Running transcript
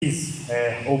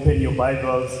open your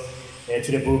Bibles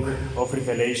to the book of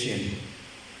Revelation.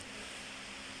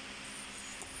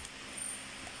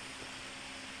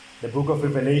 The book of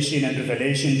Revelation and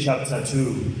Revelation chapter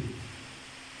 2.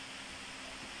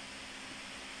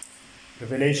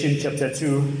 Revelation chapter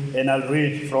 2, and I'll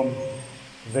read from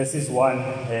verses 1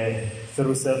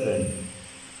 through 7.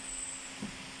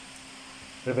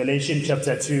 Revelation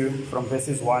chapter 2, from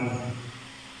verses 1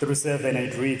 through 7,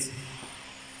 it reads,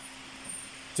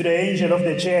 "To the angel of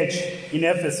the church in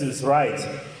Ephesus write,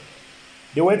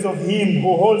 the words of him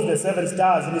who holds the 7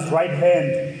 stars in his right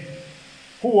hand,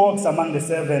 who walks among the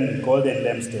 7 golden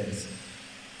lampstands.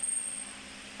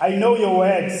 I know your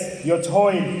works, your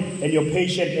toil, and your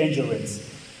patient endurance,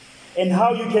 and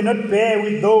how you cannot bear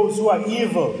with those who are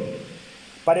evil,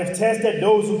 but have tested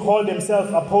those who call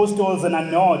themselves apostles and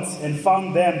are not, and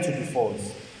found them to be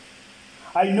false.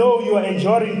 I know you are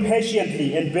enduring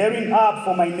patiently and bearing up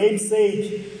for my name's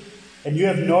sake, and you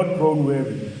have not grown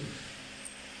weary.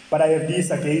 But I have this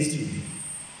against you,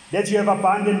 that you have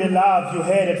abandoned the love you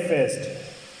had at first.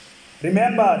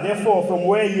 Remember, therefore, from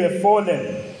where you have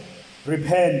fallen,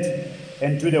 repent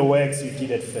and do the works you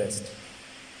did at first.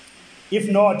 If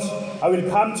not, I will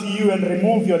come to you and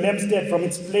remove your lampstand from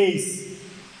its place,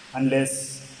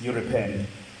 unless you repent.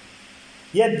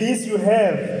 Yet this you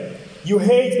have, you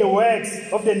hate the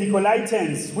works of the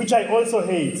Nicolaitans, which I also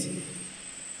hate.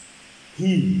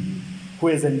 He who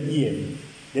has an ear,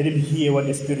 let him hear what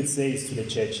the Spirit says to the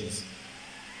churches.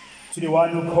 To the one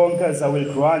who conquers, I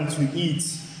will grant to eat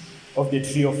of the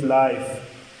tree of life,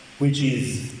 which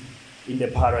is in the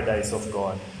paradise of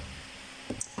God."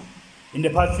 In the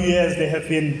past few years, there have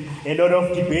been a lot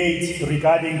of debate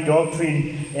regarding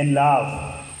doctrine and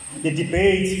love. The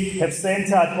debate have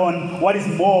centered on what is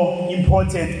more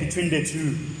important between the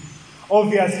two.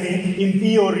 Obviously, in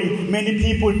theory, many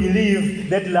people believe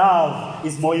that love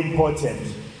is more important.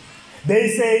 They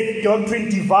say doctrine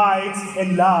divides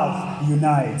and love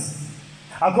unites.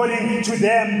 According to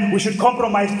them, we should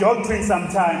compromise doctrine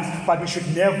sometimes, but we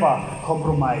should never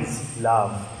compromise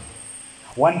love.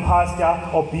 One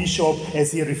pastor or bishop,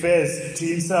 as he refers to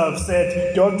himself,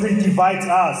 said, "Doctrine divides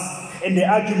us, and the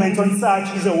argument on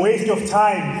such is a waste of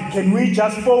time. Can we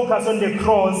just focus on the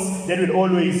cross that will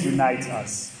always unite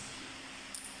us?"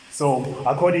 So,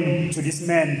 according to this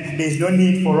man, there is no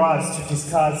need for us to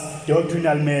discuss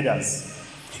doctrinal matters.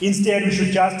 Instead, we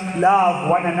should just love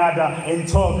one another and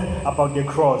talk about the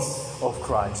cross of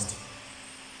Christ.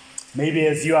 Maybe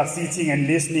as you are sitting and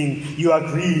listening, you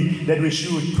agree that we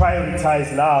should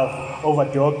prioritize love over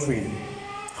doctrine.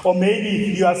 Or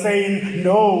maybe you are saying,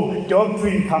 no,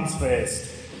 doctrine comes first.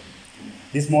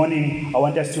 This morning, I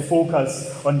want us to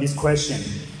focus on this question.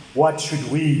 What should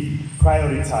we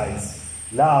prioritize,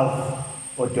 love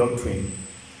or doctrine?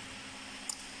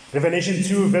 Revelation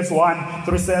 2 verse 1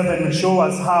 through 7 will show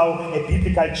us how a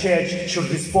biblical church should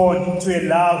respond to a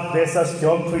love versus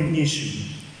doctrine issue.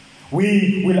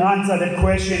 We will answer that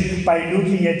question by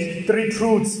looking at 3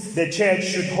 truths the church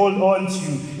should hold on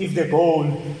to if the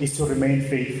goal is to remain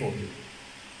faithful.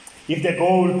 If the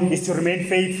goal is to remain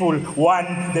faithful,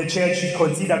 1, the church should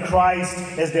consider Christ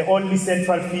as the only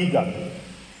central figure.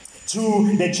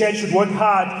 2, the church should work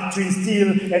hard to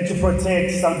instill and to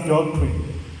protect sound doctrine.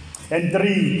 And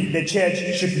 3, the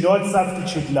church should not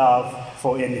substitute love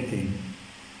for anything.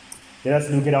 Let us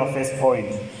look at our first point.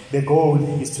 If the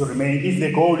goal is to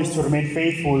remain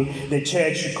faithful, the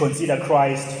church should consider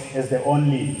Christ as the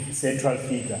only central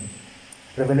figure.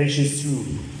 Revelation 2,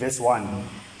 verse 1.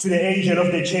 "To the angel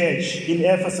of the church in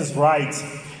Ephesus write,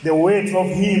 the words of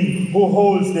him who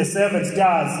holds the 7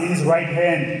 stars in his right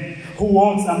hand, who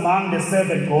walks among the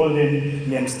 7 golden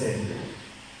lampstands."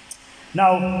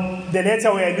 Now, the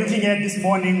letter we are looking at this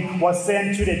morning was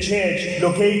sent to the church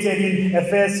located in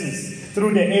Ephesus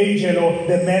through the angel or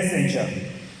the messenger.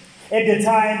 At the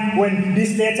time when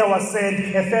this letter was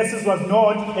sent, Ephesus was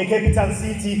not a capital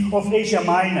city of Asia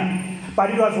Minor, but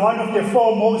it was one of the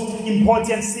 4 most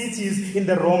important cities in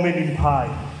the Roman Empire.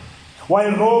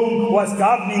 While Rome was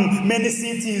governing many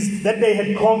cities that they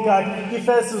had conquered,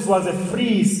 Ephesus was a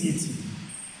free city.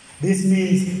 This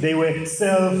means they were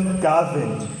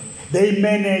self-governed. They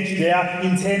managed their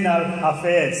internal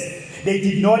affairs. They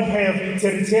did not have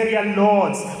territorial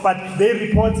lords, but they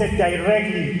reported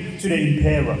directly to the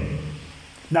emperor.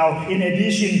 Now, in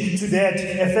addition to that,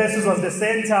 Ephesus was the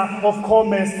center of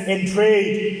commerce and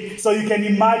trade. So you can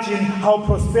imagine how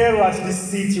prosperous this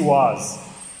city was.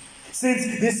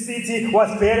 Since this city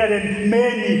was better than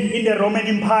many in the Roman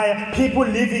Empire, people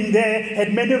living there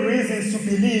had many reasons to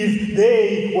believe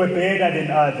they were better than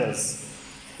others.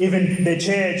 Even the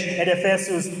church at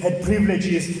Ephesus had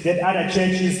privileges that other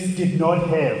churches did not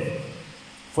have.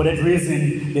 For that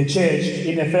reason, the church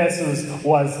in Ephesus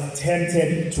was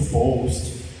tempted to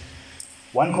boast.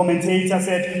 One commentator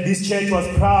said this church was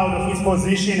proud of its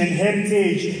position and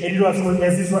heritage, and it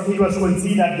was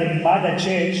considered the mother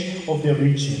church of the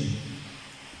region.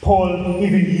 Paul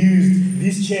even used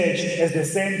this church as the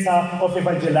center of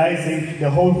evangelizing the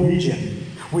whole region.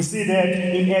 We see that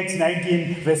in Acts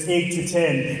 19, verse 8 to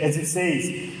 10, as it says,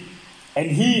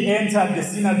 "And he entered the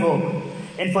synagogue,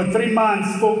 and for 3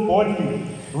 months spoke boldly,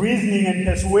 reasoning and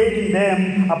persuading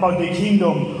them about the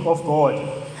kingdom of God.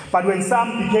 But when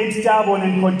some became stubborn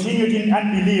and continued in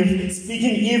unbelief,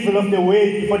 speaking evil of the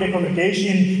way before the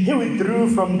congregation, he withdrew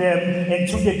from them and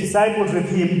took the disciples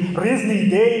with him, reasoning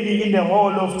daily in the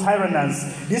hall of Tyrannus.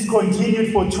 This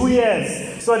continued for 2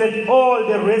 years, so that all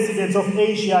the residents of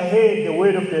Asia heard the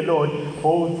word of the Lord,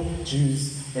 both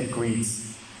Jews and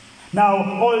Greeks."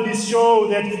 Now, all this show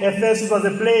that Ephesus was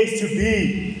a place to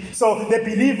be. So the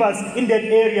believers in that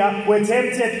area were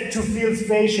tempted to feel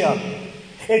special.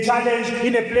 A challenge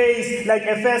in a place like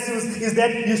Ephesus is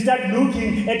that you start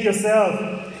looking at yourself.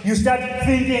 You start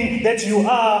thinking that you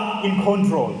are in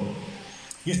control.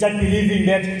 You start believing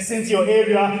that since your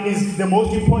area is the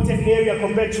most important area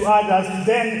compared to others,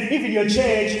 then even your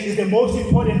church is the most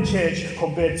important church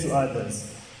compared to others.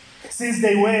 Since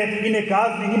they were in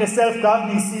a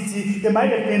self-governing city, there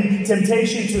might have been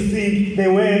temptation to think they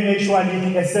were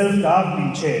actually a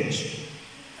self-governing church.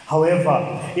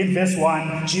 However, in verse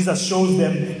 1, Jesus shows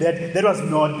them that that was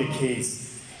not the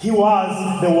case. He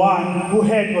was the one who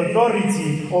had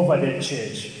authority over that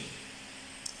church.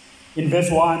 In verse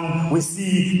 1, we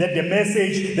see that the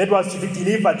message that was to be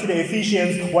delivered to the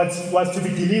Ephesians was to be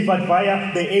delivered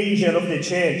via the angel of the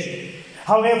church.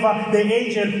 However, the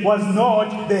angel was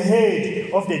not the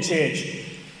head of the church.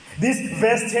 This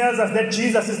verse tells us that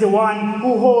Jesus is the one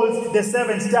who holds the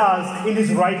 7 stars in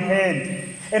his right hand.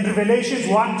 And Revelation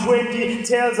 1:20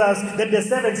 tells us that the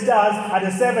 7 stars are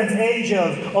the 7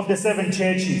 angels of the 7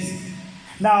 churches.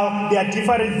 Now, there are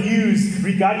different views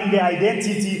regarding the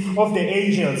identity of the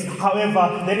angels.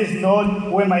 However, that is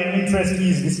not where my interest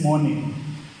is this morning.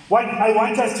 What I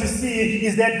want us to see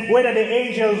is that whether the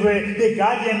angels were the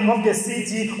guardian of the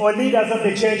city or leaders of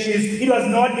the churches, it was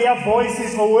not their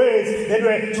voices or words that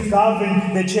were to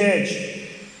govern the church.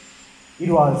 It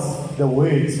was the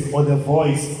words or the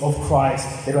voice of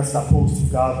Christ that was supposed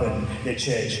to govern the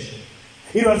church.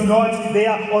 It was not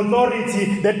their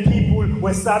authority that people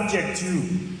were subject to,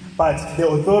 but the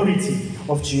authority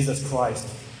of Jesus Christ.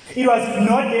 It was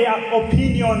not their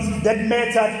opinions that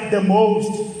mattered the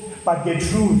most, but the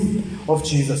truth of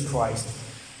Jesus Christ.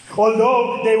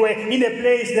 Although they were in a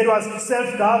place that was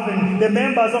self-governed, the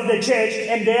members of the church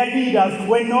and their leaders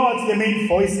were not the main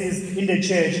voices in the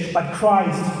church, but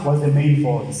Christ was the main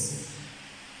voice.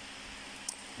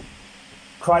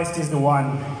 Christ is the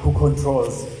one who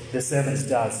controls the 7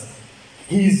 stars.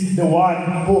 He's the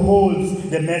one who holds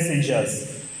the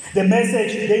messengers. The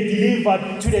message they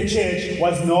delivered to the church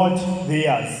was not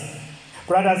theirs.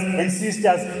 Brothers and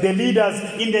sisters, the leaders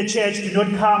in the church did not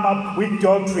come up with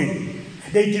doctrine.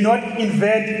 They do not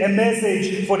invent a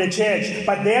message for the church,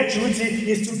 but their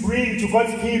duty is to bring to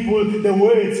God's people the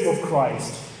words of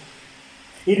Christ.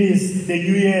 It is the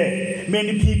new year.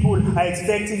 Many people are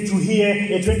expecting to hear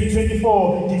a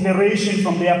 2024 declaration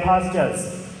from their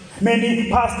pastors. Many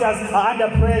pastors are under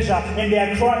pressure and they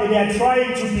are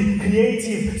trying to be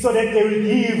creative so that they will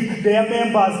give their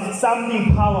members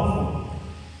something powerful.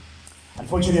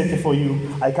 Unfortunately for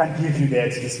you, I can't give you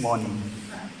that this morning.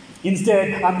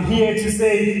 Instead, I'm here to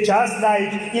say, just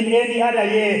like in any other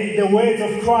year, the words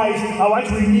of Christ are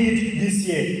what we need this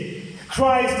year.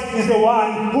 Christ is the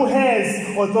one who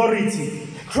has authority.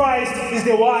 Christ is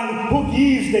the one who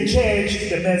gives the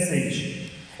church the message.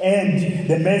 And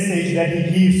the message that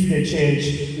he gives to the church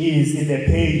is in the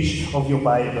page of your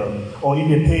Bible, or in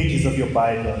the pages of your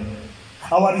Bible.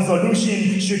 Our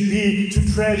resolution should be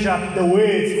to treasure the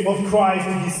words of Christ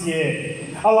this year.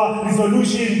 Our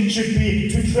resolution should be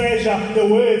to treasure the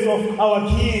words of our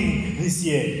King this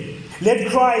year.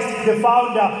 Let Christ, the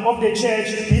founder of the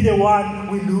church, be the one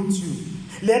we look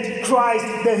to. Let Christ,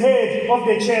 the head of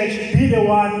the church, be the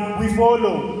one we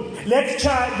follow. Let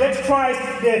Christ,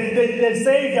 the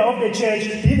Savior of the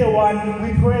church, be the one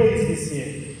we praise this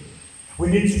year. We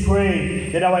need to pray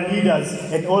that our leaders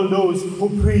and all those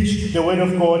who preach the word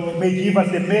of God may give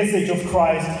us the message of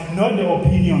Christ, not the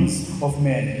opinions of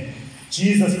men.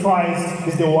 Jesus Christ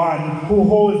is the one who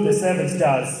holds the 7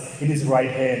 stars in his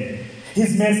right hand.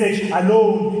 His message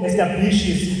alone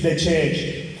establishes the church.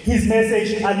 His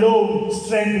message alone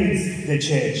strengthens the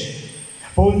church.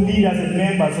 Both leaders and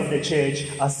members of the church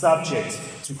are subject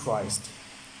to Christ.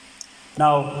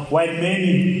 Now, while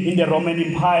many in the Roman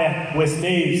Empire were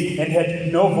slaves and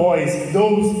had no voice,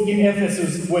 those in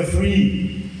Ephesus were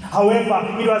free. However,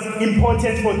 it was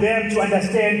important for them to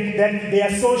understand that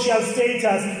their social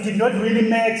status did not really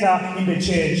matter in the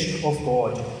church of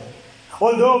God.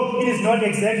 Although it is not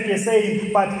exactly the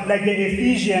same, but like the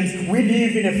Ephesians, we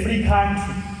live in a free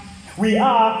country. We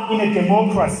are in a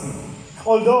democracy.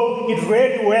 Although it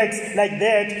rarely works like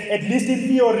that, at least in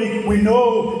theory, we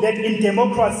know that in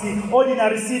democracy,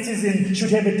 ordinary citizens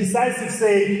should have a decisive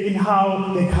say in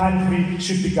how the country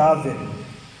should be governed.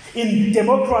 In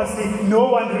democracy,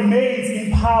 no one remains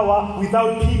in power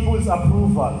without people's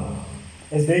approval.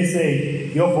 As they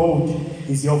say, your vote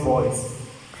is your voice.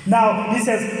 Now, this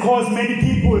has caused many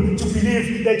people to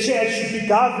believe the church should be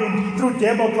governed through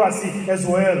democracy as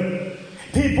well.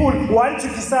 People want to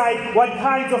decide what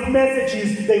kinds of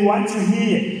messages they want to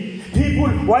hear. People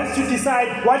want to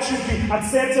decide what should be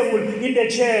acceptable in the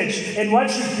church and what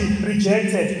should be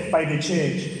rejected by the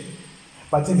church.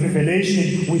 But in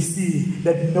Revelation, we see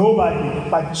that nobody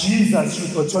but Jesus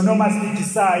should autonomously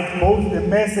decide both the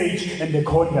message and the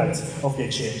conduct of the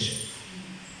church.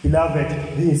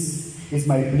 Beloved, this is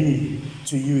my plea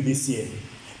to you this year.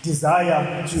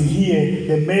 Desire to hear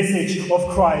the message of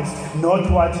Christ, not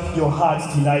what your heart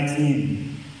delights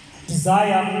in.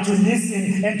 Desire to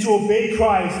listen and to obey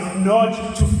Christ,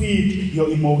 not to feed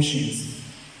your emotions.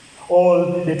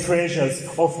 All the treasures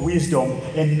of wisdom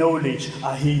and knowledge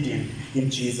are hidden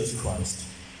in Jesus Christ.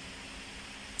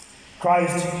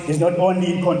 Christ is not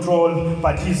only in control,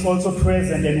 but he's also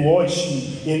present and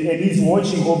he's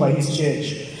watching over his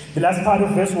church. The last part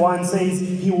of verse 1 says,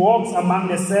 he walks among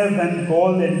the 7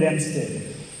 golden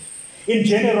lampstands. In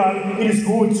general, it is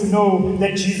good to know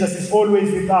that Jesus is always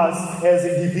with us as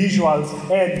individuals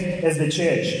and as the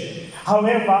church.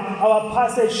 However, our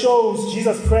passage shows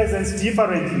Jesus' presence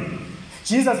differently.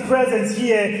 Jesus' presence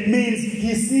here means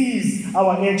he sees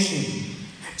our action.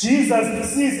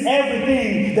 Jesus sees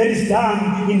everything that is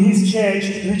done in his church,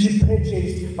 which he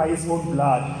purchased by his own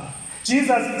blood.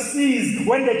 Jesus sees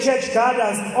when the church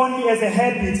gathers only as a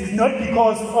habit, not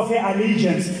because of her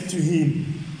allegiance to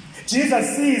him.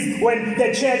 Jesus sees when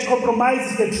the church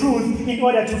compromises the truth in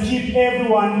order to keep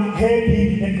everyone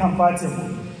happy and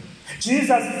comfortable.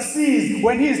 Jesus sees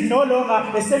when he is no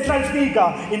longer a central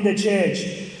figure in the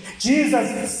church.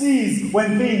 Jesus sees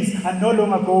when things are no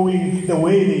longer going the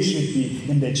way they should be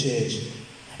in the church.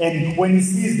 And when he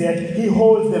sees that, he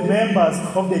holds the members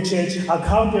of the church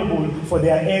accountable for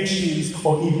their actions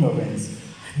or ignorance.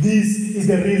 This is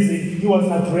the reason he was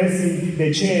addressing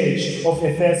the church of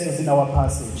Ephesus in our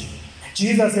passage.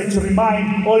 Jesus had to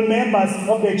remind all members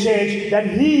of the church that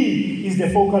he is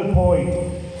the focal point.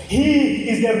 He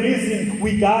is the reason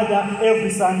we gather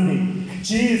every Sunday.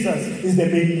 Jesus is the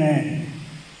main man.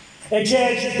 A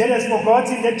church that has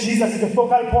forgotten that Jesus is the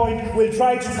focal point will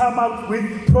try to come up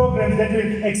with programs that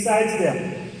will excite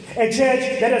them. A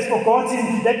church that has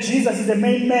forgotten that Jesus is the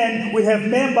main man will have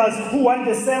members who want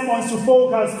the sermons to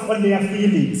focus on their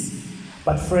feelings.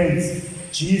 But friends,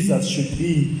 Jesus should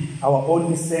be our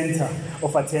only center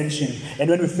of attention. And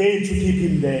when we fail to keep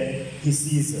him there, he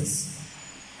sees us.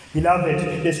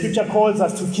 Beloved, the scripture calls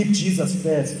us to keep Jesus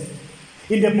first.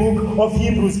 In the book of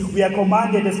Hebrews, we are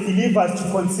commanded as believers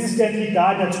to consistently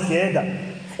gather together.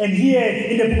 And here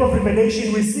in the book of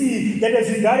Revelation, we see that as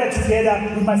we gather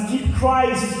together, we must keep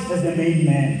Christ as the main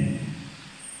man.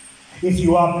 If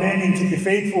you are planning to be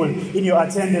faithful in your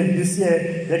attendance this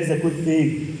year, that is a good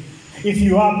thing. If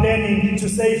you are planning to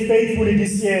say faithfully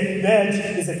this year, that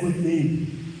is a good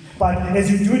thing. But as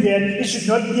you do that, it should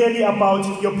not be merely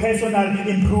about your personal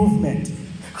improvement.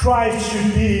 Christ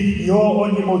should be your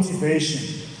only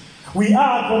motivation. We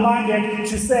are commanded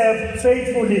to serve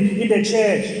faithfully in the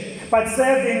church, but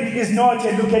serving is not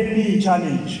a look at me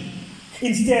challenge.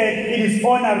 Instead, it is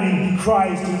honoring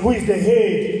Christ, who is the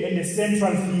head and the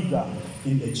central figure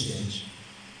in the church.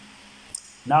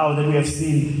 Now that we have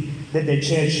seen that the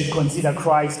church should consider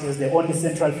Christ as the only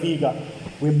central figure,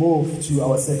 we move to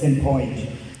our second point.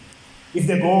 If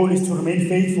the goal is to remain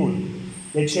faithful,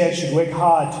 the church should work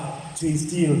hard to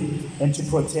instill and to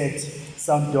protect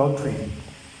sound doctrine.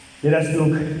 Let us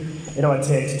look at our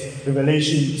text,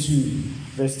 Revelation 2,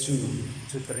 verse 2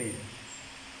 to 3.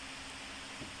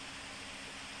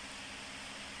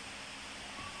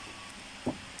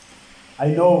 I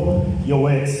know your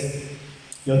works,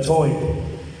 your toil,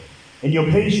 and your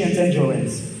patient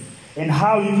endurance, and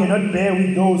how you cannot bear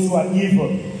with those who are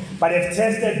evil, but have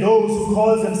tested those who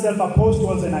call themselves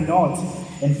apostles and are not,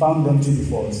 and found them to be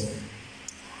false.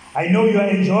 I know you are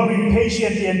enduring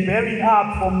patiently and bearing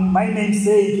up for my name's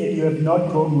sake, and you have not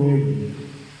grown weary.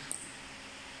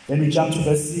 Then we jump to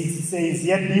verse 6. It says,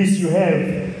 "Yet this you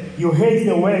have, you hate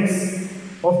the works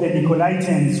of the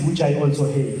Nicolaitans, which I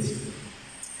also hate."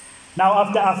 Now,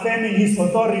 after affirming his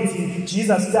authority,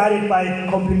 Jesus started by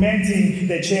complimenting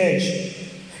the church.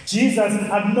 Jesus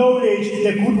acknowledged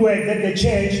the good work that the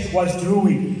church was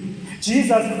doing.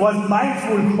 Jesus was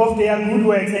mindful of their good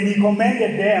works, and he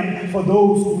commended them for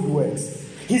those good works.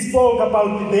 He spoke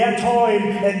about their toil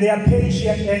and their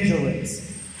patient endurance.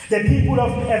 The people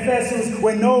of Ephesus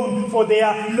were known for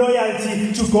their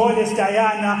loyalty to goddess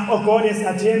Diana or goddess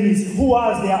Artemis, who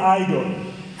was their idol.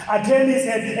 Artemis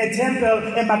had a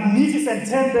temple, a magnificent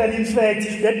temple, in fact,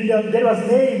 that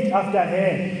was named after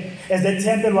her, as the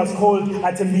temple was called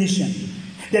Artemisian.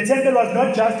 The temple was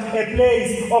not just a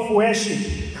place of worship,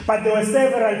 but there were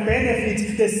several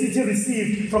benefits the city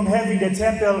received from having the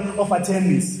temple of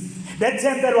Artemis. That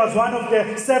temple was one of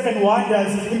the 7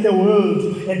 wonders in the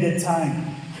world at the time.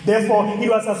 Therefore, it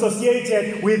was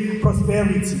associated with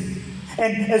prosperity.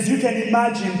 And as you can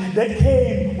imagine, that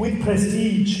came with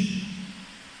prestige.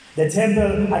 The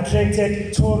temple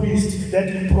attracted tourists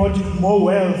that brought more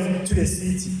wealth to the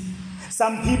city.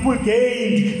 Some people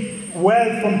gained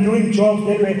wealth from doing jobs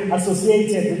that were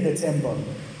associated with the temple.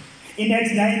 In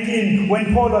Acts 19,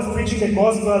 when Paul was preaching the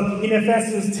gospel in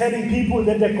Ephesus, telling people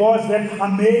that the gods that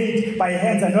are made by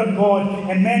hands are not God,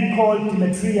 a man called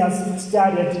Demetrius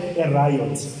started a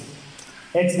riot.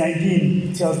 Acts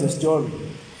 19 tells the story.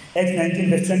 Acts 19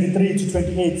 verse 23 to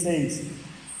 28 says,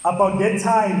 "About that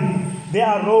time there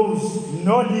arose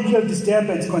no little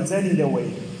disturbance concerning the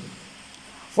way.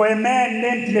 For a man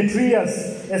named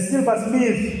Demetrius, a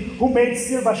silversmith, who made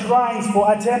silver shrines for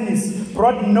Artemis,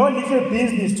 brought no little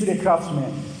business to the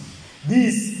craftsmen.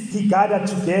 This he gathered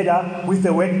together with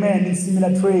the workmen in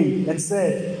similar trade and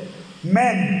said,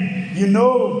 'Men, you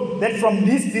know that from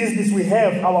this business we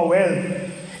have our wealth.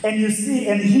 And you see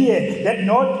and hear that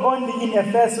not only in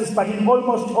Ephesus but in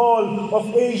almost all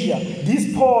of Asia,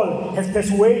 this Paul has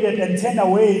persuaded and turned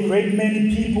away great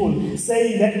many people,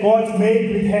 saying that gods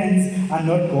made with hands are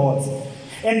not gods.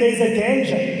 And there is a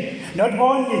danger, not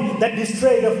only that this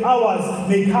trade of ours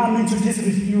may come into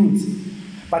disrepute,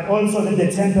 but also that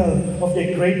the temple of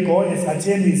the great goddess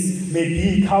Artemis may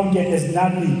be counted as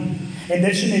nothing, and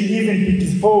that she may even be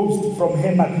disposed from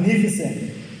her magnificence.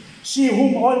 She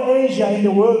whom all Asia and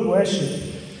the world worship.'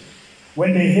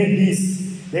 When they heard this,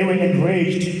 they were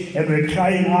enraged and were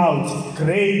crying out,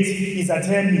 'Great is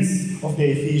Artemis of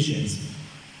the Ephesians.'"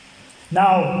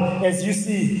 Now, as you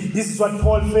see, this is what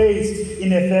Paul faced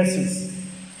in Ephesus.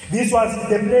 This was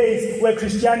the place where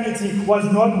Christianity was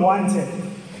not wanted.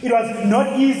 It was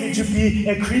not easy to be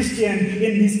a Christian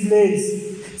in this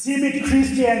place. Timid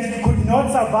Christians could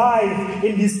not survive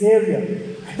in this area.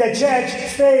 The church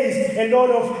faced a lot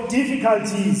of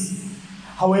difficulties.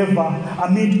 However,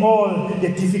 amid all the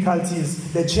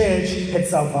difficulties, the church had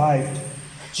survived.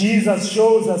 Jesus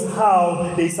shows us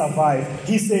how they survived.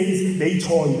 He says they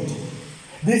toiled.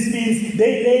 This means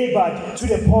they labored to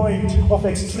the point of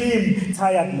extreme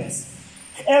tiredness.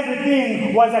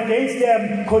 Everything was against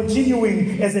them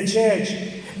continuing as a church.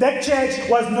 That church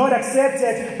was not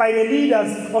accepted by the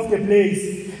leaders of the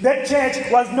place. That church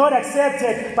was not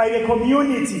accepted by the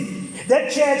community. That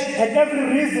church had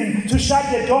every reason to shut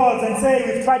the doors and say,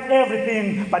 "We've tried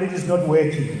everything, but it is not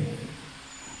working."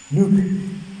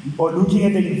 Looking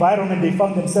at the environment they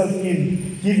found themselves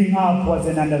in, giving up was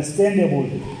an understandable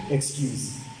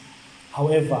excuse.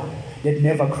 However, that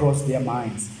never crossed their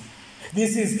minds.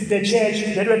 This is the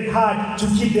church that went hard to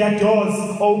keep their doors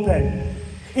open.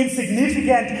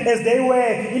 Insignificant as they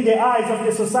were in the eyes of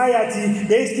the society,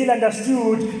 they still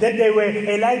understood that they were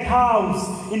a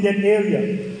lighthouse in that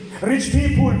area. Rich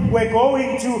people were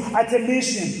going to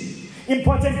Artemisian.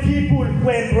 Important people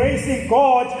were embracing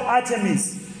God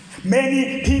Artemis.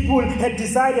 Many people had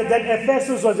decided that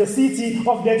Ephesus was the city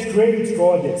of that great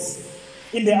goddess.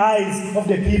 In the eyes of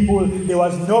the people, there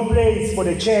was no place for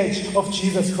the church of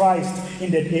Jesus Christ in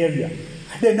that area.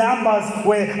 The numbers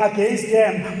were against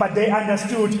them, but they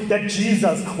understood that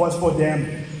Jesus was for them.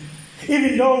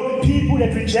 Even though people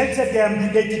had rejected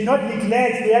them, they did not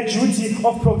neglect their duty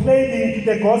of proclaiming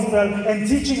the gospel and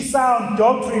teaching sound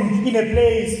doctrine in a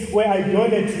place where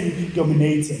idolatry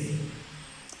dominated.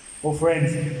 Oh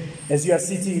friends, as you are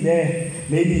sitting there,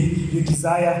 maybe you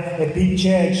desire a big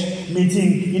church,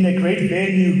 meeting in a great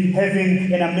venue,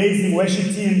 having an amazing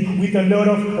worship team with a lot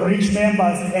of rich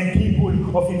members and people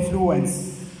of influence.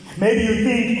 Maybe you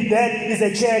think that is a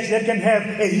church that can have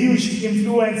a huge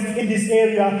influence in this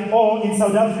area or in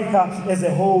South Africa as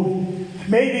a whole.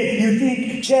 Maybe you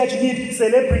think church needs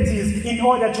celebrities in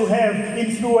order to have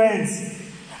influence.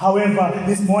 However,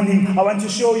 this morning I want to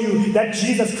show you that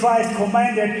Jesus Christ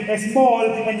commanded a small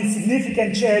and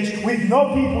insignificant church with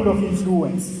no people of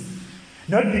influence.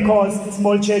 Not because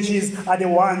small churches are the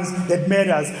ones that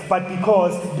matters, but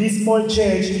because this small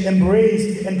church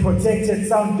embraced and protected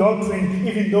sound doctrine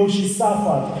even though she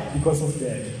suffered because of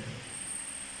that.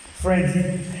 Friends,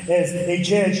 as a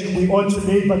church, we ought to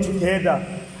labor together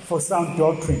for sound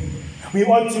doctrine. We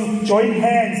ought to join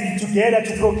hands together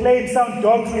to proclaim sound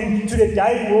doctrine to the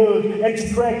dying world and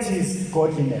to practice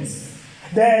godliness.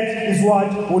 That is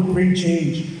what would bring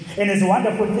change. And the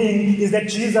wonderful thing is that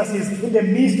Jesus is in the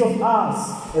midst of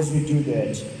us as we do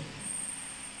that.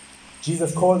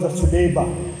 Jesus calls us to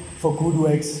labor for good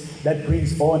works that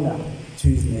brings honor to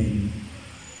his name.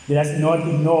 Let us not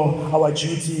ignore our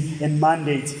duty and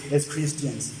mandate as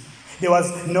Christians. There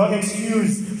was no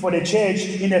excuse for the church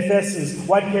in Ephesus.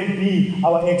 What can be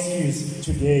our excuse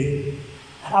today?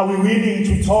 Are we willing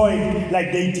to toil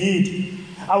like they did?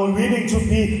 Are we willing to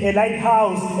be a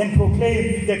lighthouse and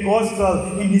proclaim the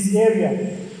gospel in this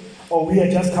area? Or we are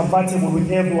just comfortable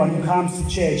with everyone who comes to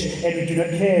church and we do not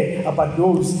care about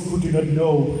those who do not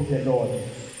know the Lord?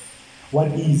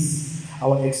 What is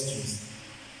our excuse?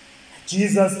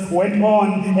 Jesus went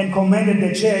on and commended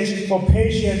the church for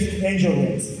patience and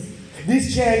endurance.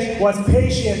 This church was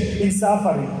patient in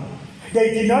suffering.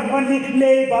 They did not only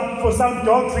labor for sound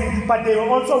doctrine, but they were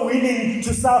also willing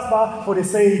to suffer for the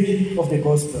sake of the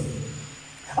gospel.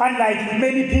 Unlike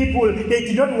many people, they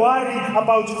did not worry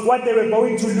about what they were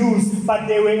going to lose, but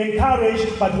they were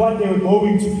encouraged by what they were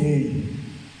going to gain.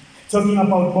 Talking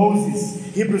about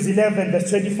Moses, Hebrews 11, verse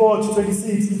 24 to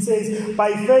 26, it says,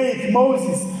 "By faith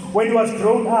Moses, when he was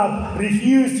grown up,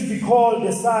 refused to be called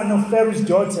the son of Pharaoh's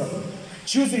daughter,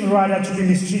 choosing rather to be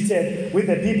mistreated with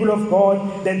the people of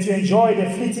God than to enjoy the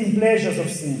fleeting pleasures of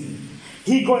sin.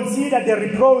 He considered the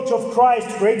reproach of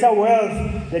Christ greater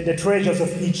wealth than the treasures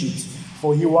of Egypt,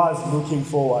 for he was looking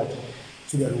forward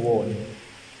to the reward."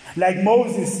 Like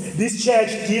Moses, this church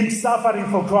deemed suffering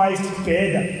for Christ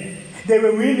better. They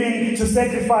were willing to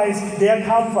sacrifice their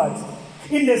comfort.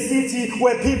 In the city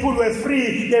where people were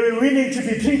free, they were willing to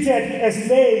be treated as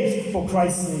slaves for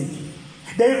Christ's sake.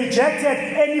 They rejected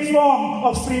any form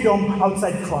of freedom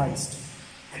outside Christ.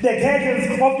 The cares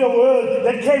of the world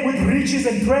that came with riches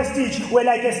and prestige were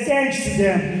like a stench to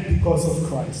them because of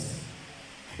Christ.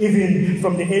 Even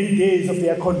from the early days of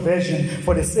their conversion,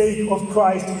 for the sake of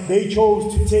Christ, they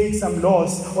chose to take some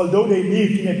loss, although they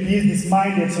lived in a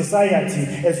business-minded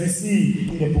society, as we see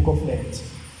in the book of Acts.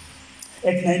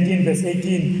 Acts 19, verse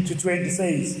 18 to 20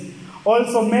 says,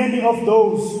 "Also many of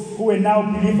those who were now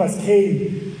believers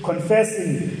came,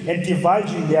 confessing and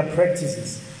divulging their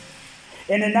practices.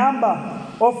 And a number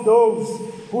of those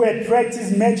who had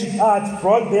practiced magic arts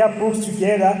brought their books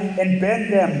together and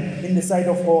burned them in the sight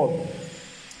of all.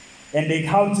 And they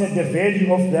counted the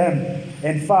value of them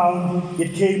and found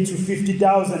it came to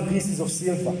 50,000 pieces of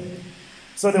silver.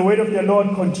 So the word of the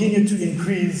Lord continued to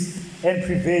increase and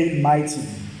prevail mightily."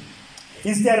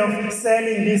 Instead of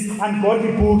selling these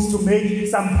ungodly books to make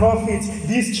some profit,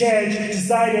 this church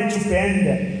decided to burn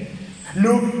them.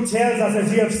 Luke tells us, as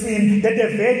we have seen, that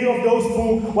the value of those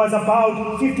books was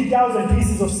about 50,000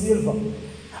 pieces of silver.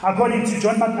 According to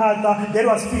John MacArthur, that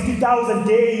was 50,000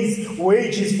 days'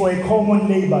 wages for a common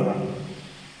laborer.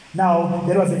 Now,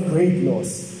 that was a great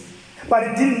loss. But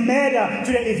it didn't matter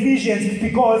to the Ephesians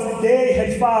because they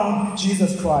had found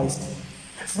Jesus Christ.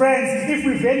 Friends, if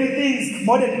we value things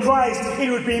more than Christ,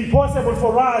 it would be impossible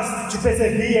for us to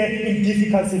persevere in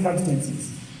difficult circumstances.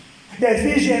 The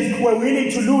Ephesians were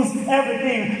willing to lose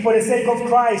everything for the sake of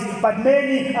Christ, but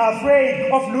many are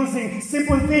afraid of losing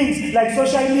simple things like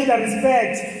social media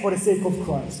respect for the sake of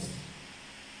Christ.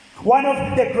 One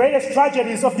of the greatest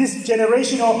tragedies of this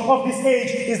generation or of this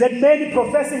age is that many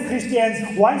professing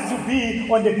Christians want to be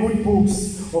on the good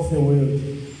books of the world.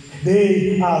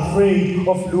 They are afraid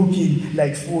of looking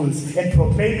like fools, and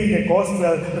proclaiming the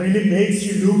gospel really makes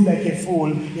you look like a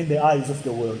fool in the eyes of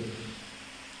the world.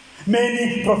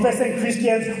 Many professing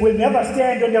Christians will never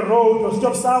stand on the road or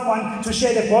stop someone to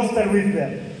share the gospel with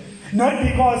them. Not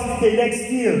because they lack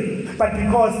skill, but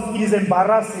because it is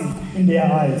embarrassing in their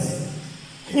eyes.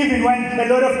 Even when a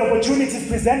lot of opportunities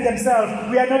present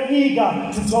themselves, we are not eager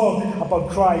to talk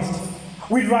about Christ.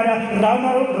 We'd rather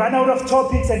run out of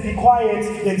topics and be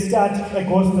quiet than start a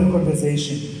gospel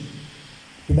conversation.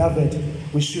 Beloved,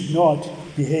 we should not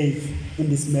behave in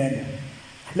this manner.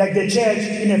 Like the church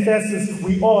in Ephesus,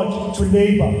 we ought to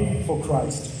labor for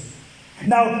Christ.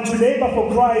 Now, to labor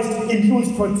for Christ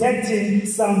includes protecting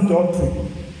sound doctrine.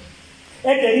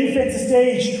 At the infant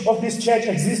stage of this church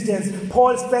existence,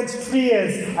 Paul spent 3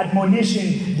 years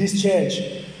admonishing this church.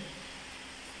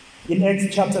 In Acts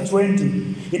chapter 20,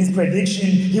 in his prediction,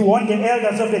 he warned the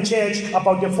elders of the church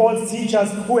about the false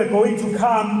teachers who were going to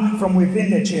come from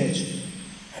within the church.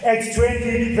 Acts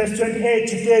 20, verse 28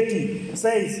 to 30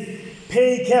 says,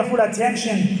 "Pay careful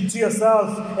attention to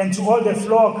yourself and to all the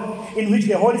flock in which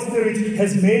the Holy Spirit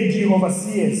has made you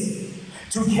overseers,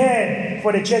 to care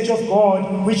for the church of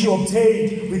God which you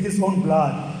obtained with his own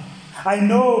blood. I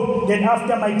know that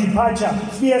after my departure,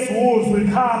 fierce wolves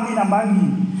will come in among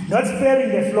you, not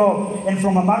sparing the flock, and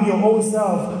from among your own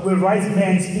self will rise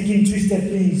men speaking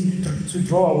twisted things to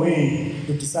draw away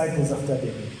the disciples after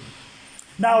them."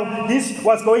 Now, this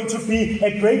was going to be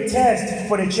a great test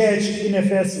for the church in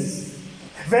Ephesus.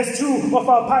 Verse 2 of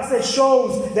our passage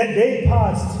shows that they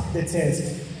passed the test.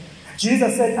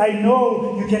 Jesus said, "I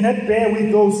know you cannot bear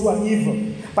with those who are evil,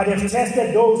 but have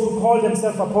tested those who call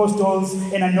themselves apostles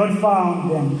and are not found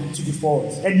them to be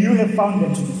false. And you have found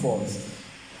them to be false."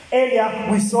 Earlier,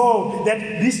 we saw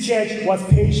that this church was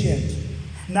patient.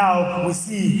 Now, we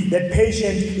see that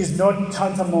patience is not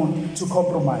tantamount to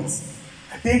compromise.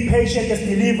 Being patient as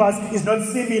believers is not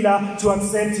similar to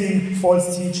accepting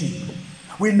false teaching.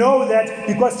 We know that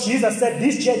because Jesus said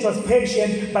this church was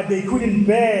patient, but they couldn't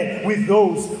bear with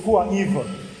those who are evil.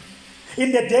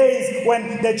 In the days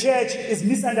when the church is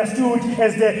misunderstood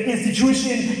as the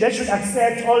institution that should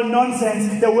accept all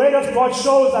nonsense, the Word of God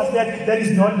shows us that that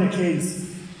is not the case.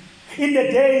 In the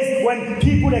days when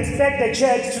people expect the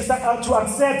church to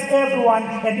accept everyone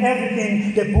and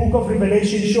everything, the book of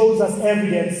Revelation shows us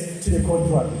evidence to the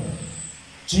contrary.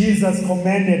 Jesus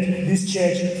commended this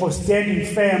church for standing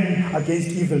firm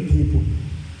against evil people.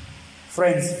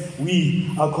 Friends, we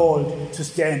are called to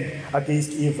stand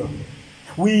against evil.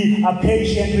 We are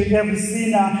patient with every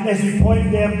sinner as we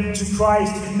point them to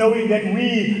Christ, knowing that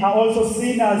we are also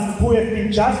sinners who have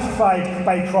been justified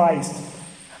by Christ.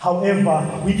 However,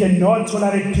 we cannot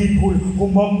tolerate people who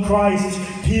mock Christ,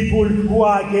 people who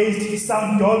are against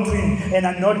sound doctrine and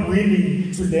are not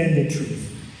willing to learn the truth.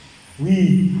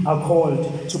 We are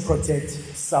called to protect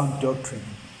sound doctrine.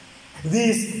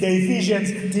 This, the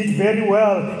Ephesians did very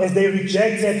well as they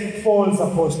rejected false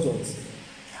apostles.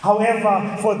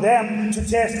 However, for them to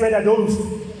test whether those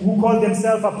who called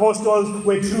themselves apostles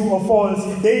were true or false,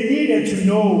 they needed to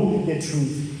know the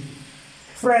truth.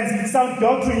 Friends, sound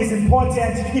doctrine is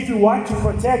important if we want to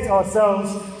protect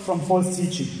ourselves from false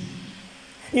teaching.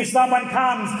 If someone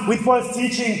comes with false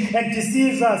teaching and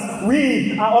deceives us,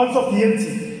 we are also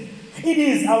guilty. It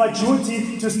is our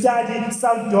duty to study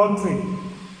sound doctrine.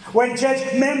 When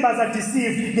church members are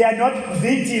deceived, they are not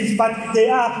victims, but they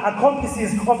are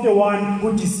accomplices of the one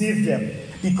who deceived them,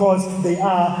 because they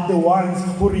are the ones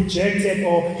who rejected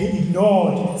or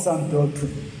ignored sound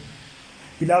doctrine.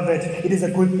 Beloved, it is a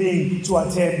good thing to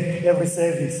attend every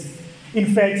service.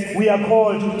 In fact, we are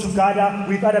called to gather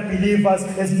with other believers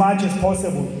as much as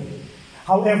possible.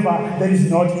 However, that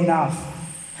is not enough.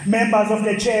 Members of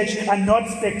the church are not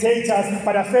spectators,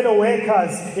 but are fellow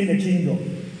workers in the kingdom.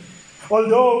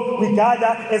 Although we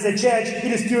gather as a church,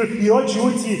 it is still your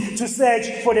duty to search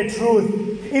for the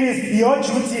truth. It is your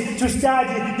duty to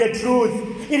study the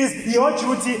truth. It is your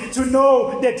duty to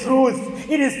know the truth.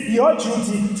 It is your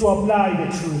duty to apply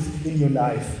the truth in your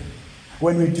life.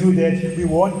 When we do that, we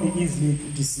won't be easily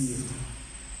deceived.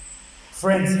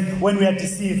 Friends, when we are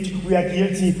deceived, we are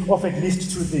guilty of at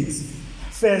least two things.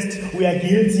 First, we are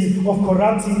guilty of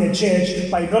corrupting the church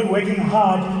by not working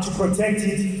hard to protect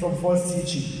it from false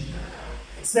teaching.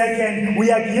 Second,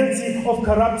 we are guilty of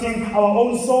corrupting our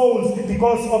own souls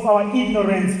because of our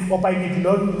ignorance or by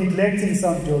neglecting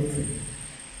sound doctrine.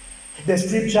 The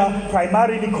scripture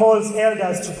primarily calls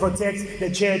elders to protect the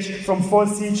church from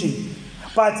false teaching,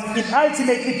 but it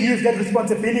ultimately gives that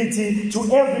responsibility to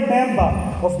every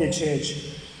member of the church.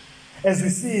 As we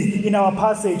see in our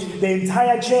passage, the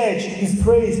entire church is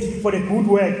praised for the good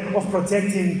work of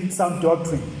protecting sound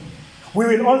doctrine. We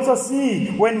will also see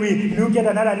when we look at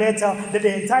another letter that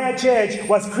the entire church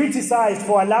was criticized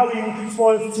for allowing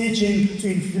false teaching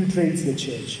to infiltrate the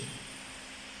church.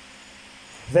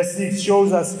 Verse 6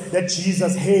 shows us that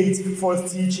Jesus hates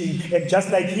false teaching, and just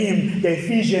like him, the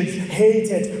Ephesians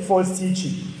hated false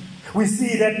teaching. We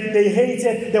see that they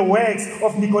hated the works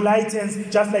of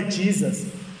Nicolaitans just like Jesus.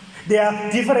 There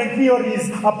are different theories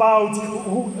about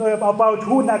who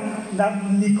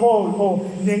Nicole or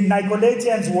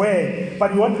Nicolaitans were,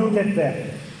 but we won't look at them.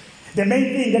 The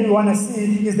main thing that we want to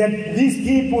see is that these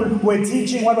people were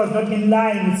teaching what was not in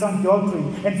line with sound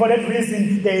doctrine, and for that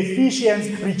reason, the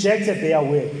Ephesians rejected their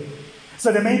work.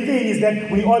 So the main thing is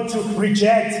that we ought to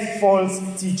reject false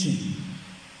teaching.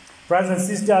 Brothers and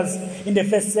sisters, in the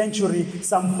first century,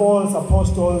 some false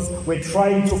apostles were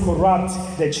trying to corrupt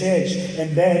the church,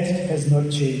 and that has not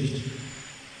changed.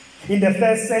 In the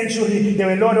first century, there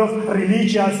were a lot of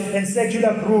religious and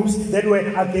secular groups that were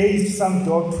against sound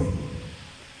doctrine.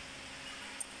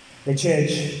 The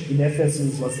church in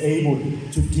Ephesus was able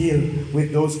to deal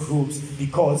with those groups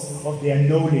because of their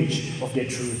knowledge of the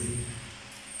truth.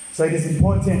 So it is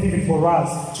important even for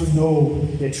us to know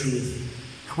the truth.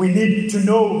 We need to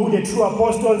know who the true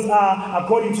apostles are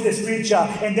according to the scripture,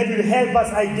 and that will help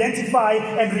us identify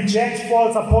and reject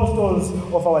false apostles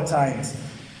of our times.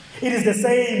 It is the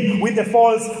same with the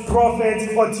false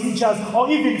prophets or teachers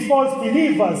or even false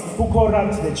believers who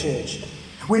corrupt the church.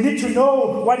 We need to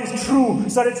know what is true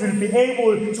so that we'll be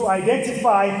able to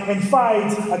identify and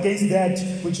fight against that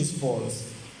which is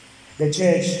false. The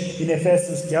church in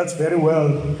Ephesus dealt very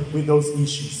well with those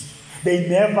issues. They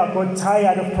never got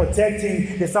tired of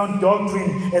protecting the sound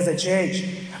doctrine as a church.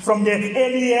 From the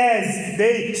early years,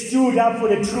 they stood up for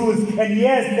the truth, and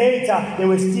years later, they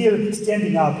were still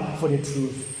standing up for the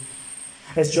truth.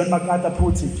 As John MacArthur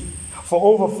put it, for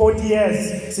over 40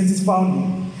 years since its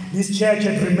founding, this church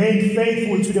had remained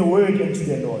faithful to the word and to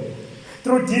the Lord.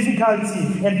 Through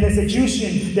difficulty and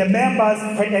persecution, the members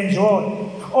had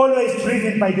endured, always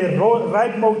driven by the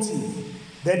right motive,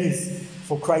 that is,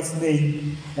 for Christ's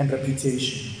name and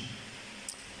reputation.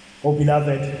 Oh,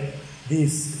 beloved,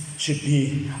 this should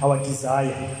be our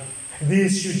desire.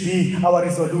 This should be our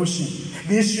resolution.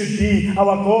 This should be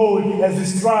our goal as we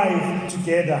strive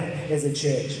together as a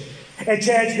church. A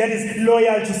church that is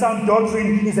loyal to sound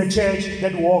doctrine is a church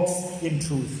that walks in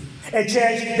truth. A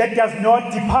church that does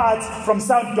not depart from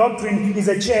sound doctrine is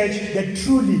a church that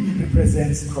truly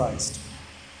represents Christ.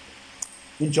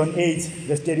 In John 8,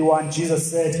 verse 31,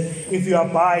 Jesus said, "If you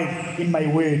abide in my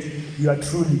word, you are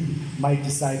truly my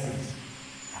disciples."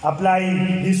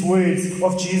 Applying these words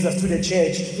of Jesus to the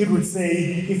church, it would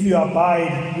say, if you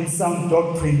abide in sound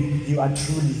doctrine, you are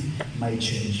truly my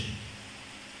church.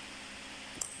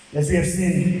 As we have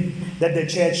seen, that the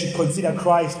church should consider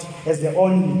Christ as the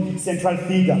only central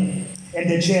figure, and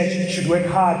the church should work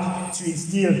hard to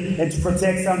instill and to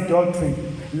protect sound doctrine.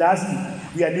 Lastly,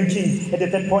 we are looking at the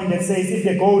third point that says, if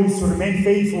the goal is to remain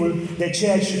faithful, the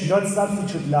church should not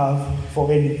substitute love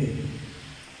for anything.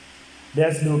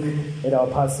 Let's look at our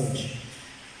passage,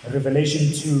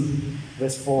 Revelation 2,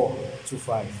 verse 4 to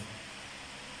 5.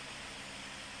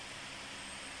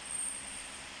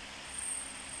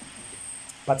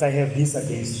 But I have this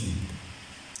against you,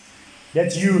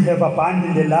 that you have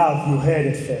abandoned the love you had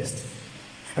at first.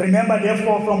 Remember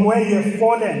therefore from where you have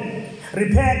fallen,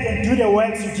 repent and do the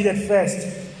works you did at first.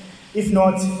 If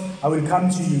not, I will come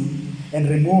to you and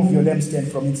remove your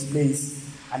lampstand from its place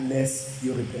unless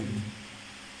you repent.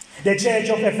 The church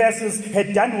of Ephesus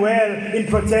had done well in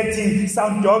protecting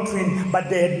sound doctrine, but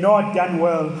they had not done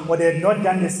well, or they had not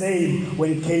done the same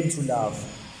when it came to love.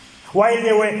 While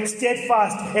they were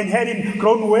steadfast and hadn't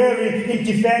grown weary in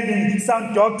defending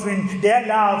sound doctrine, their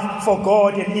love for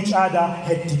God and each other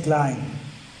had declined.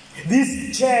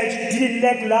 This church didn't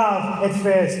lack love at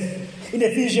first. In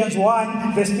Ephesians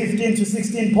 1, verse 15 to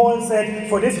 16, Paul said,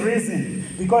 "For this reason,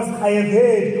 because I have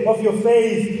heard of your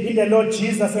faith in the Lord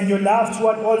Jesus and your love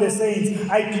toward all the saints,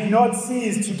 I did not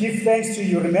cease to give thanks to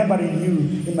you, remembering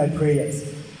you in my prayers."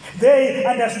 They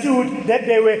understood that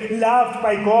they were loved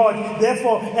by God.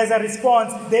 Therefore, as a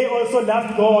response, they also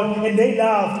loved God and they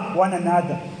loved one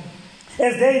another.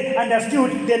 As they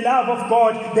understood the love of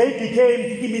God, they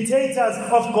became imitators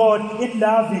of God in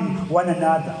loving one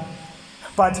another.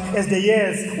 But as the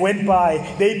years went by,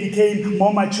 they became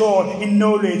more mature in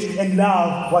knowledge, and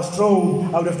love was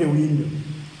thrown out of the window.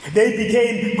 They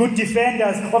became good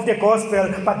defenders of the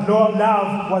gospel, but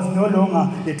love was no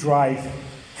longer the drive.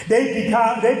 They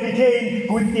became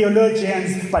good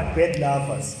theologians, but bad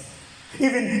lovers.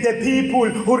 Even the people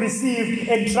who received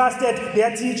and trusted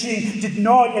their teaching did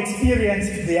not experience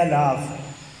their love.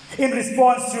 In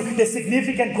response to the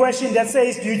significant question that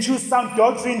says, do you choose sound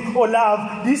doctrine or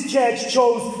love? This church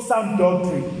chose sound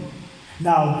doctrine.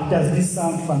 Now, does this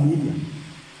sound familiar?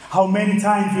 How many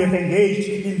times we have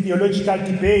engaged in theological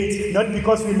debate, not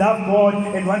because we love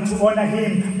God and want to honor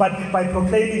Him, but by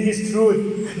proclaiming His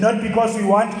truth. Not because we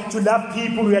want to love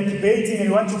people we are debating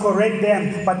and want to correct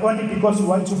them, but only because we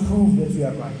want to prove that we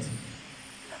are right.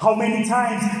 How many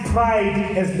times pride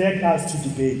has led us to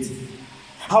debate?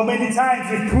 How many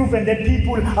times we've proven that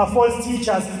people are false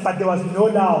teachers, but there was no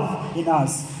love in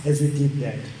us as we did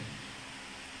that.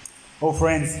 Oh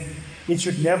friends, it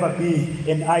should never be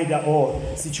an either-or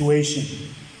situation.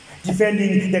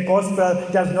 Defending the gospel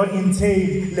does not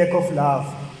entail lack of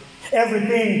love.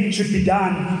 Everything should be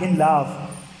done in love.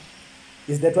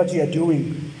 Is that what we are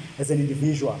doing as an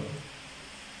individual?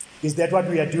 Is that what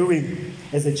we are doing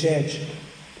as a church?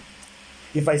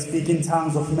 If I speak in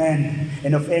tongues of men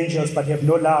and of angels but have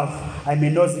no love, I may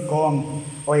not a gong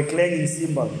or a clanging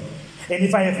cymbal. And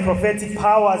if I have prophetic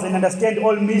powers and understand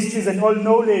all mysteries and all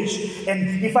knowledge,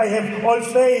 and if I have all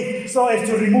faith so as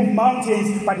to remove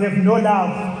mountains but have no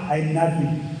love, I am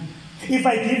nothing. If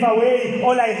I give away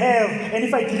all I have, and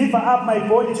if I deliver up my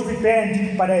body to be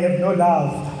burned, but I have no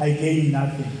love, I gain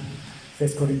nothing. 1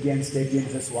 Corinthians 13,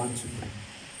 verse 1 to 3.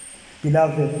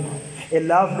 Beloved, a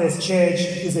loveless church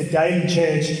is a dying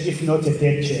church, if not a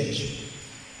dead church.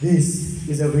 This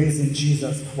is the reason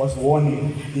Jesus was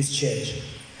warning this church.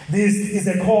 This is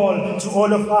a call to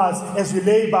all of us as we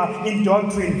labor in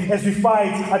doctrine, as we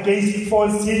fight against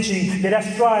false teaching. Let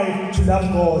us strive to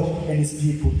love God and His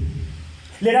people.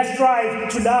 Let us strive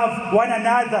to love one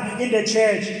another in the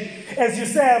church. As you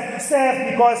serve,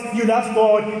 serve because you love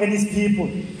God and His people.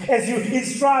 As you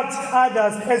instruct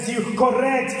others, as you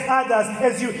correct others,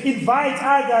 as you invite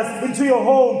others into your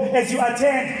home, as you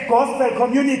attend gospel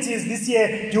communities this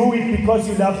year, do it because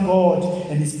you love God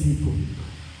and His people.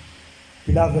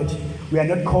 Beloved, we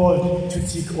are not called to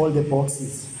tick all the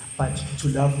boxes, but to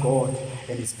love God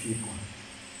and His people.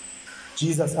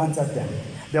 Jesus answered them.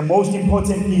 The most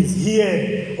important is,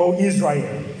 hear, O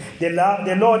Israel, the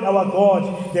Lord our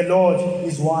God, the Lord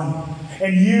is one.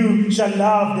 And you shall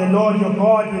love the Lord your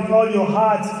God with all your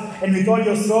heart, and with all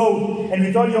your soul, and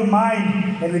with all your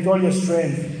mind, and with all your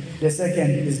strength. The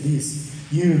second is this: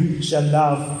 you shall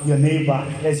love your neighbor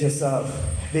as yourself.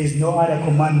 There is no other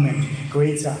commandment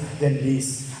greater than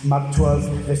this. Mark 12,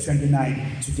 verse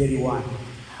 29 to 31.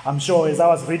 I'm sure as I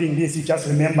was reading this, you just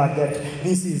remembered that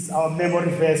this is our memory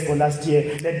verse for last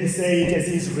year. Let me say it as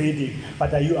he's reading.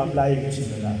 But are you applying it in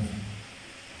your life?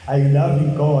 Are you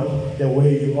loving God the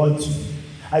way you ought to?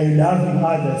 Are you loving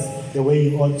others the way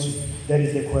you ought to? That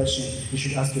is the question you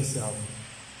should ask yourself.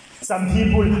 Some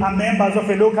people are members of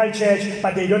a local church,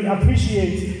 but they don't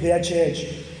appreciate their church.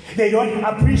 They don't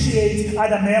appreciate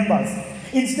other members.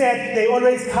 Instead, they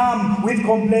always come with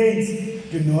complaints.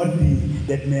 Do not be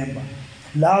that member.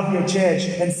 Love your church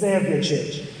and serve your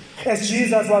church. As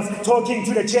Jesus was talking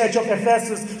to the church of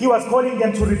Ephesus, he was calling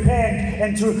them to repent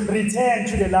and to return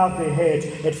to the love they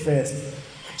had at first.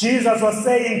 Jesus was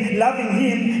saying loving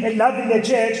him and loving the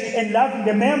church and loving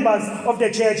the members of the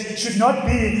church should not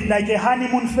be like a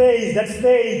honeymoon phase that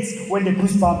fades when the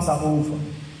goosebumps are over.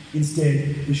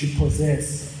 Instead, we should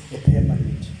possess a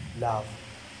permanent love.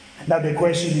 Now the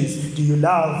question is, do you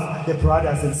love the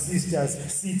brothers and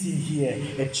sisters sitting here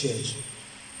at church?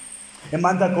 A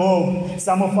month ago,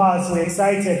 some of us were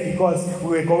excited because we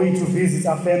were going to visit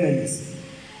our families.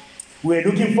 We were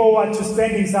looking forward to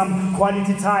spending some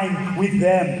quality time with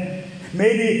them.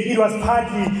 Maybe it was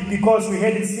partly because we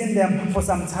hadn't seen them for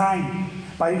some time,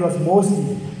 but it was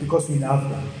mostly because we love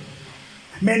them.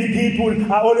 Many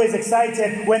people are always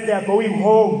excited when they are going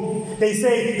home. They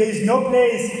say there is no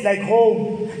place like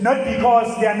home, not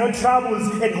because there are no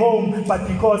troubles at home, but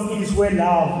because it is where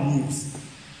love lives.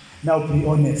 Now be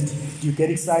honest, do you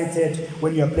get excited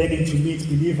when you are planning to meet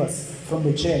believers from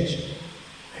the church?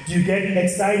 Do you get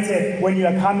excited when you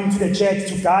are coming to the church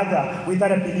to gather with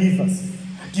other believers?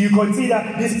 Do you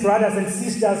consider these brothers and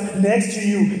sisters next to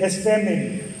you as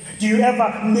family? Do you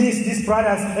ever miss these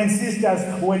brothers and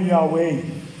sisters when you are away?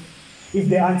 If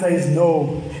the answer is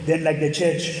no, then like the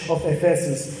church of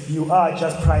Ephesus, you are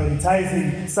just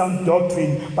prioritizing sound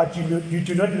doctrine, but you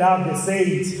do not love the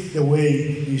saints the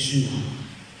way you should.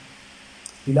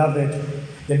 Beloved,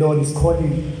 the Lord is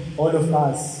calling all of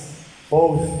us,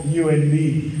 both you and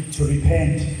me, to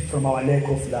repent from our lack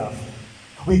of love.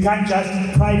 We can't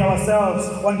just pride ourselves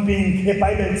on being a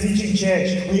Bible-teaching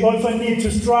church. We also need to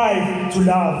strive to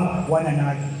love one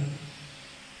another.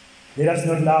 Let us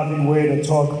not love in word or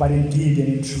talk, but in deed and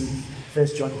in truth.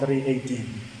 1 John 3:18.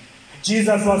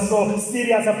 Jesus was so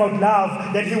serious about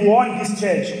love that he warned this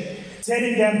church,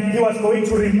 telling them he was going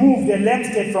to remove the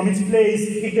lampstand from its place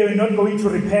if they were not going to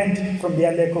repent from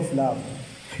their lack of love.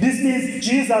 This means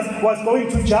Jesus was going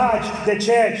to judge the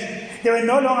church. They were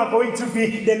no longer going to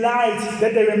be the light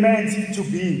that they were meant to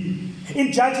be.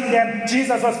 In judging them,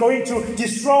 Jesus was going to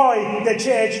destroy the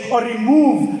church or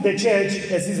remove the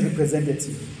church as his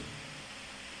representative.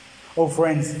 Oh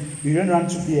friends, we don't want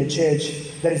to be a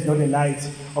church that is not the light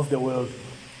of the world.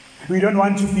 We don't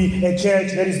want to be a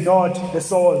church that is not the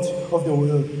salt of the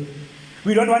world.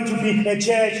 We don't want to be a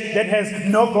church that has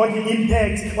no godly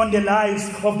impact on the lives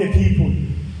of the people.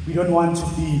 We don't want to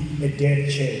be a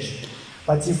dead church.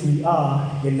 But if we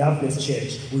are a loveless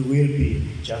church, we will be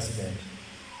just that.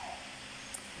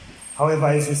 However,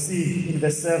 as you see in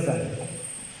verse 7,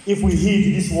 If we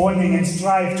heed this warning and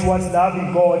strive towards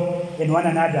loving God and one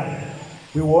another,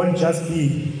 we won't just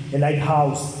be a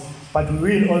lighthouse, but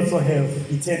we will also have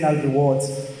eternal rewards.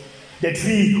 The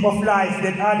tree of life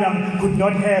that Adam could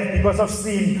not have because of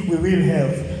sin, we will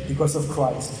have because of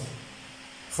Christ.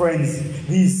 Friends,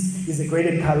 this is a great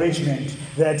encouragement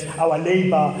that our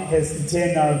labor has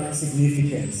eternal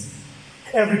significance.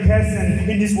 Every person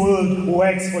in this world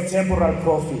works for temporal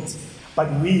profit,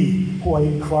 but we who are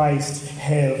in Christ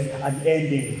have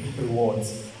unending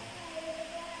rewards.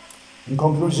 In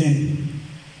conclusion,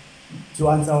 to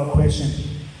answer our question,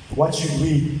 what should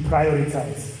we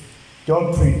prioritize?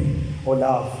 Doctrine or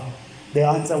love? The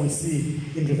answer we see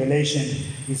in Revelation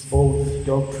is both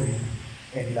doctrine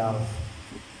and love.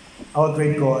 Our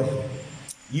great God,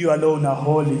 you alone are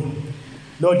holy.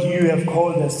 Lord, you have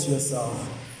called us to yourself.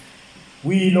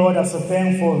 We, Lord, are so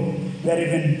thankful that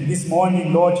even this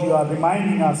morning, Lord, you are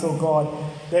reminding us, oh God,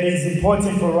 that it is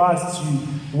important for us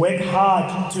to work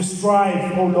hard, to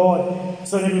strive, oh Lord,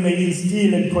 so that we may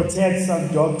instill and protect some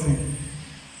doctrine.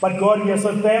 But God, we are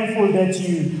so thankful that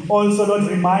you also,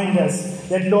 Lord, remind us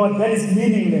that, Lord, that is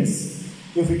meaningless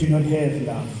if we do not have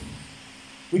love.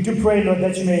 We do pray, Lord,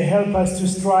 that you may help us to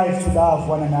strive to love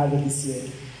one another this year.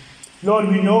 Lord,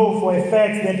 we know for a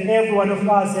fact that every one of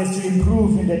us has to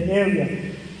improve in that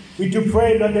area. We do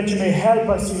pray, Lord, that you may help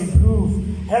us to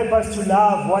improve, help us to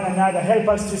love one another, help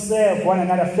us to serve one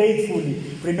another faithfully,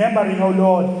 remembering, oh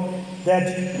Lord,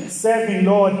 that serving,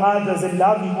 Lord, others and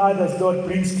loving others, Lord,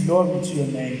 brings glory to your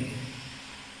name.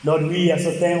 Lord, we are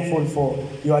so thankful for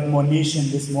your admonition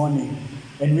this morning.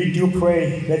 And we do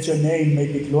pray that your name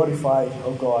may be glorified,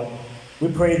 O God. We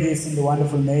pray this in the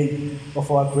wonderful name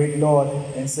of our great Lord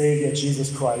and Savior,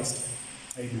 Jesus Christ.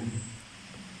 Amen.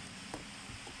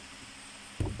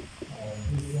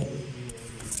 Please let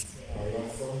us be our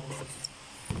last song.